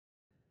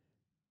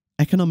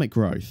Economic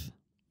growth.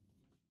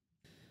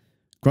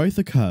 Growth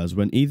occurs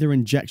when either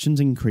injections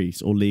increase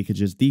or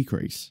leakages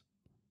decrease.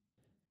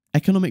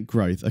 Economic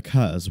growth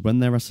occurs when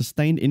there are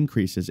sustained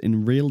increases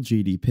in real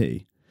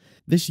GDP.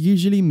 This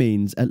usually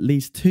means at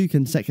least 2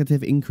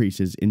 consecutive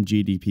increases in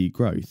GDP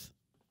growth.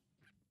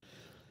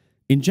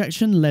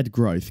 Injection-led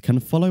growth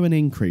can follow an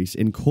increase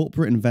in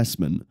corporate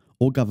investment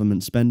or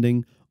government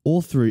spending,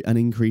 or through an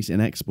increase in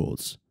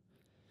exports.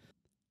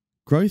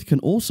 Growth can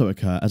also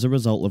occur as a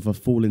result of a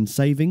fall in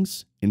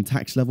savings, in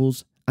tax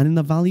levels, and in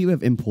the value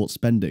of import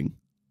spending.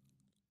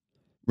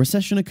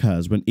 Recession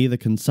occurs when either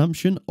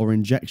consumption or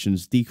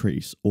injections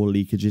decrease or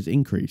leakages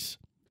increase.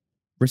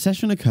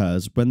 Recession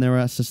occurs when there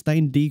are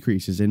sustained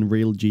decreases in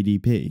real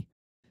GDP.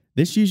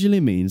 This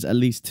usually means at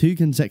least 2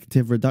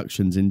 consecutive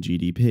reductions in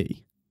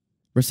GDP.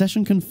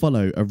 Recession can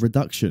follow a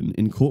reduction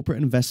in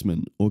corporate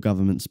investment or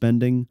government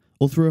spending,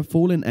 or through a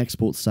fall in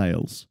export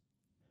sales.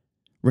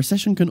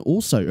 Recession can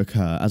also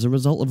occur as a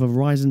result of a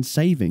rise in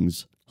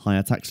savings,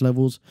 higher tax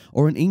levels,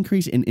 or an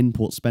increase in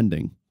import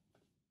spending.